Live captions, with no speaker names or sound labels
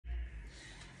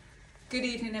Good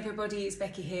evening everybody, it's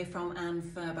Becky here from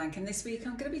Furbank, and this week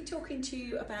I'm going to be talking to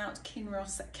you about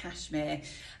Kinross Cashmere.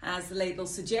 As the label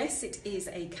suggests, it is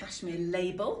a cashmere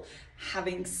label.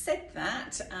 Having said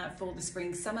that, for the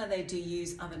spring summer they do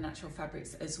use other natural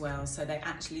fabrics as well, so they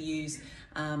actually use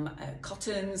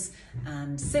cottons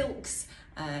and silks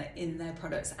in their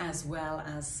products, as well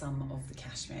as some of the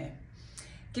cashmere.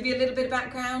 Give you a little bit of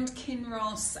background.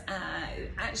 Kinross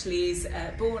actually is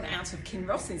born out of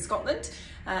Kinross in Scotland,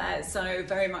 so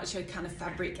very much a kind of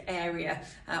fabric area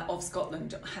of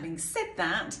Scotland. Having said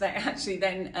that, they actually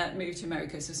then moved to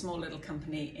America, so a small little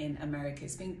company in America.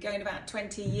 It's been going about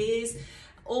 20 years.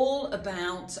 All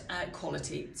about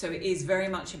quality, so it is very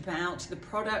much about the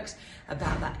product,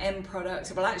 about that end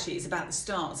product. Well, actually it's about the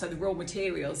start, so the raw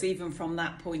materials, even from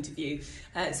that point of view,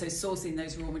 so sourcing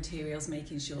those raw materials,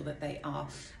 making sure that they are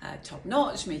top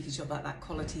notch, making sure that that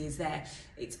quality is there.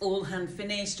 It's all hand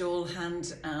finished, all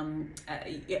hand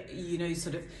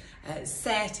sort of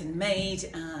set and made,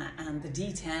 and the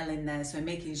detail in there, so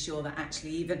making sure that actually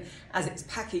even as it's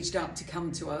packaged up to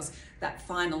come to us, that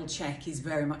final check is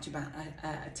very much about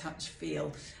a touch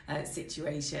feel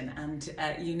situation. And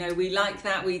we like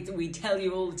that. We tell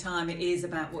you all the time, it is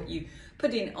about what you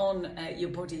put in on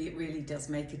your body. It really does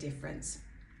make a difference.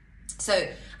 So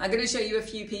I'm going to show you a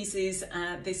few pieces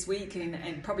this week,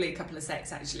 and probably a couple of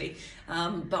sets actually,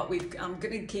 but I'm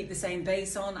going to keep the same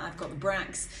base on. I've got the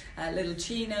Bracks little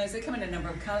chinos. They come in a number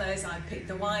of colours. I've picked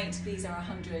the white. These are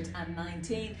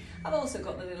 119. I've also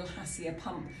got the little Hassia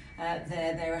pump there.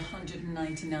 They're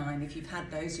 199. If you've had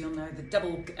those, you'll know the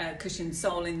double cushioned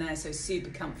sole in there, so super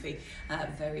comfy,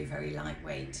 very, very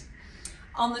lightweight.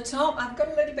 On the top, I've got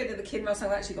a little bit of the Kinross.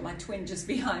 I've actually got my twin just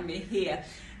behind me here.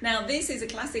 Now, this is a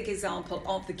classic example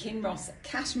of the Kinross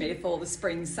Cashmere for the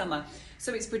spring summer.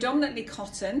 So it's predominantly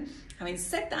cotton. Having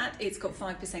said that, it's got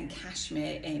 5%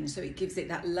 cashmere in, so it gives it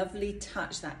that lovely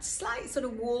touch, that slight sort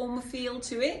of warm feel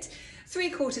to it.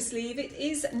 3/4 sleeve. It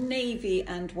is navy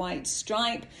and white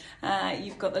stripe.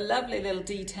 You've got the lovely little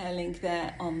detailing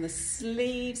there on the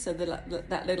sleeve, so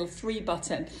that little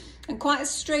 3-button, and quite a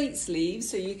straight sleeve,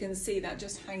 so you can see that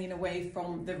just hanging away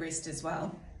from the wrist as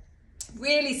well.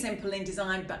 Really simple in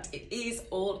design, but it is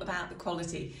all about the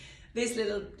quality. This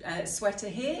little sweater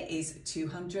here is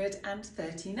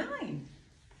 239.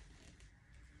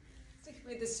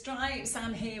 With the stripes,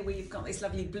 and here we've got this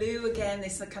lovely blue again,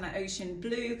 this kind of ocean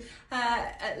blue,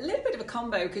 a little bit of a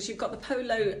combo because you've got the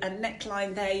polo and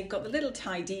neckline there, you've got the little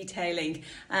tie detailing.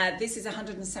 This is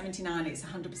 179, it's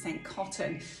 100%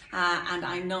 cotton, and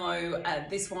I know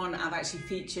this one I've actually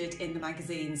featured in the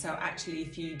magazine, so actually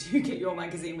if you do get your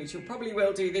magazine, which you probably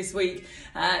will do this week,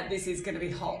 this is going to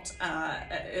be hot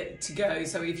to go,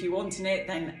 so if you're wanting it,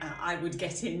 then I would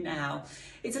get in now.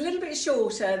 It's a little bit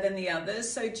shorter than the others,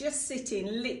 so just sitting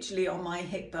literally on my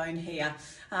hip bone here.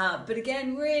 But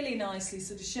again, really nicely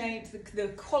sort of shaped. The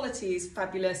quality is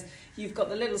fabulous. You've got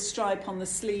the little stripe on the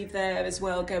sleeve there as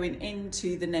well, going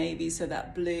into the navy, so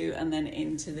that blue and then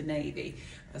into the navy.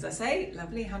 As I say,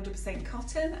 lovely 100%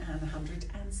 cotton and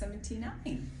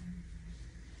 179.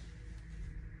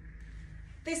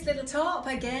 This little top,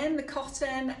 again, the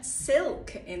cotton,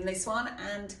 silk in this one,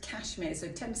 and cashmere, so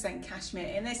 10%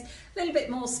 cashmere in this. A little bit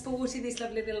more sporty, this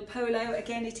lovely little polo.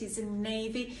 Again, it is in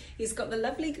navy. It's got the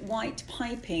lovely white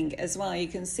piping as well. You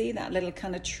can see that little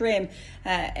kind of trim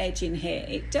edge in here.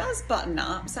 It does button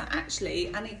up, so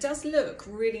actually, and it does look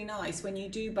really nice when you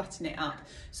do button it up.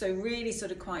 So really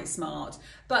sort of quite smart.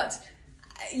 But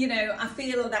I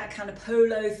feel that kind of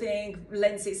polo thing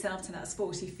lends itself to that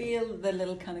sporty feel. The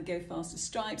little kind of go faster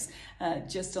stripes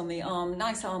just on the arm.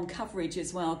 Nice arm coverage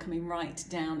as well, coming right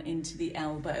down into the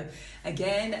elbow.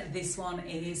 Again, this one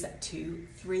is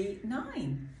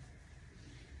 239.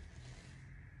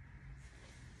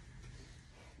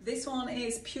 This one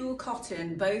is pure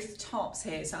cotton, both tops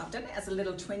here. So I've done it as a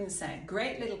little twin set.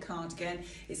 Great little cardigan.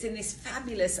 It's in this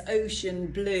fabulous ocean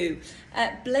blue.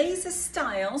 Blazer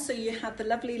style, so you have the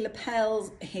lovely lapels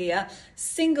here.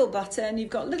 Single button, you've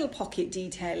got little pocket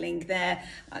detailing there.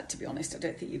 To be honest, I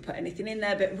don't think you put anything in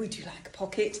there, but we do like a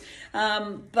pocket.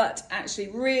 But actually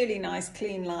really nice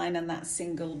clean line, and that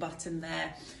single button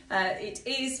there. It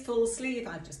is full sleeve.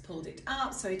 I've just pulled it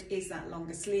up, so it is that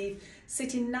longer sleeve,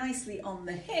 sitting nicely on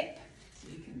the hip. So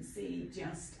you can see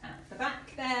just at the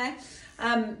back there.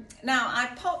 Now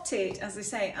I've popped it, as I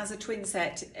say, as a twin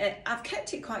set. I've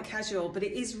kept it quite casual, but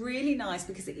it is really nice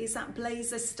because it is that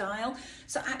blazer style.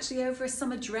 So actually over a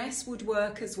summer dress would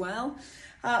work as well.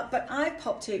 But I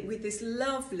popped it with this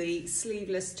lovely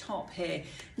sleeveless top here.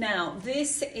 Now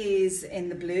this is in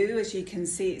the blue, as you can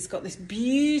see. It's got this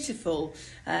beautiful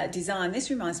design.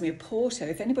 This reminds me of Porto.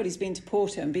 If anybody's been to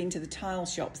Porto and been to the tile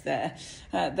shops there,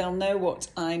 they'll know what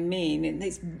I mean. And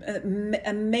it's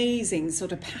amazing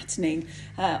sort of patterning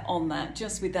on that,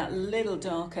 just with that little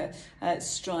darker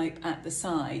stripe at the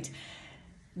side.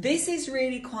 This is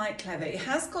really quite clever. It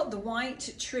has got the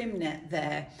white trim net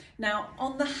there. Now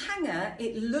on the hanger,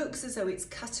 it looks as though it's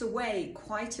cut away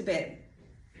quite a bit.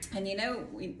 And you know,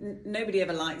 nobody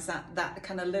ever likes that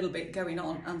kind of little bit going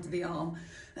on under the arm.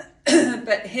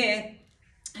 But here,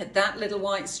 that little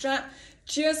white strap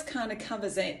just kind of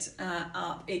covers it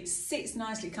up. It sits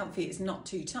nicely comfy, it's not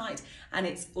too tight, and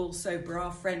it's also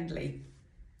bra friendly.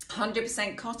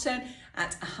 100% cotton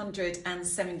at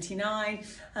 179,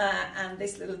 and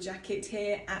this little jacket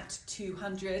here at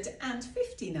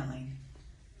 259.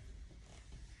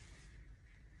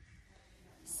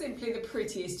 Simply the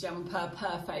prettiest jumper,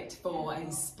 perfect for a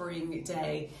spring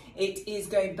day. It is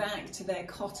going back to their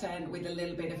cotton with a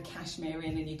little bit of cashmere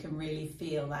in, and you can really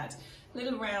feel that.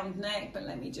 Little round neck, but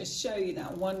let me just show you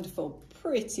that wonderful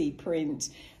pretty print.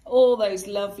 All those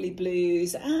lovely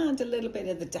blues and a little bit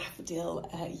of the daffodil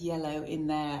yellow in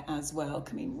there as well,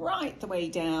 coming right the way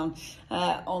down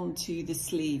onto the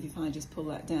sleeve. If I just pull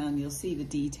that down, you'll see the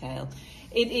detail.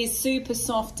 It is super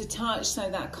soft to touch, so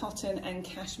that cotton and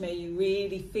cashmere, you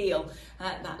really feel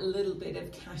that little bit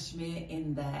of cashmere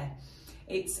in there.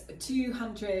 It's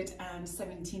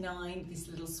 279, this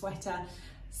little sweater.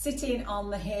 Sitting on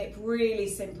the hip, really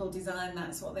simple design.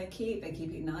 That's what they keep. They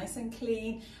keep it nice and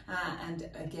clean, and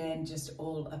again, just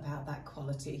all about that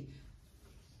quality.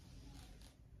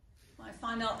 My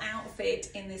final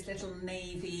outfit in this little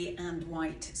navy and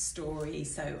white story.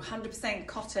 So 100%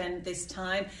 cotton this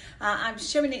time. I'm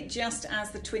showing it just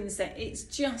as the twin set. It's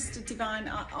just a divine.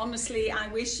 Honestly, I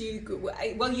wish you could,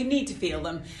 well, you need to feel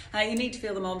them. You need to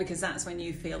feel them on, because that's when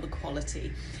you feel the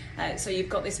quality. So you've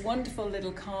got this wonderful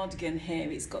little cardigan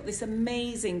here. It's got this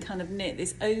amazing kind of knit,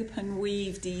 this open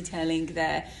weave detailing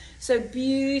there. So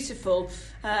beautiful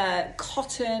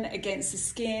cotton against the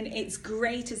skin. It's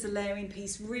great as a layering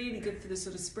piece, really good for the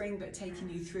sort of spring, but taking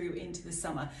you through into the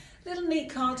summer. Little neat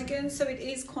cardigan, so it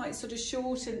is quite sort of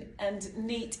short and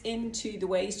neat into the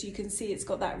waist. You can see it's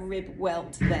got that rib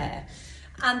welt there.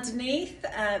 Underneath,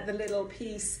 the little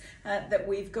piece that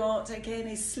we've got, again,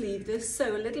 is sleeveless,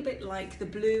 so a little bit like the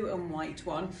blue and white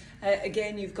one.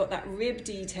 Again, you've got that rib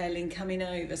detailing coming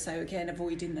over, so again,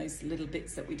 avoiding those little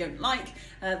bits that we don't like.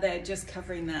 They're just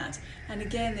covering that. And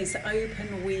again, this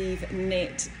open weave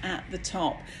knit at the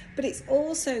top. But it's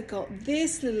also got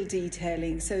this little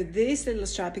detailing, so this little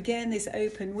stripe, again, this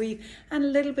open weave, and a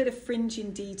little bit of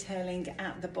fringing detailing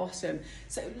at the bottom.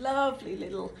 So lovely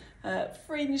little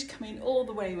fringe coming all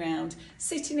the way around,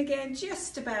 sitting again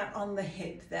just about on the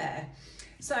hip there.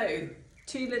 So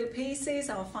two little pieces,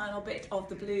 our final bit of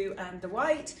the blue and the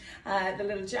white. The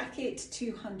little jacket,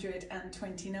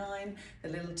 229, the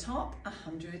little top,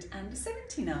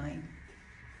 179.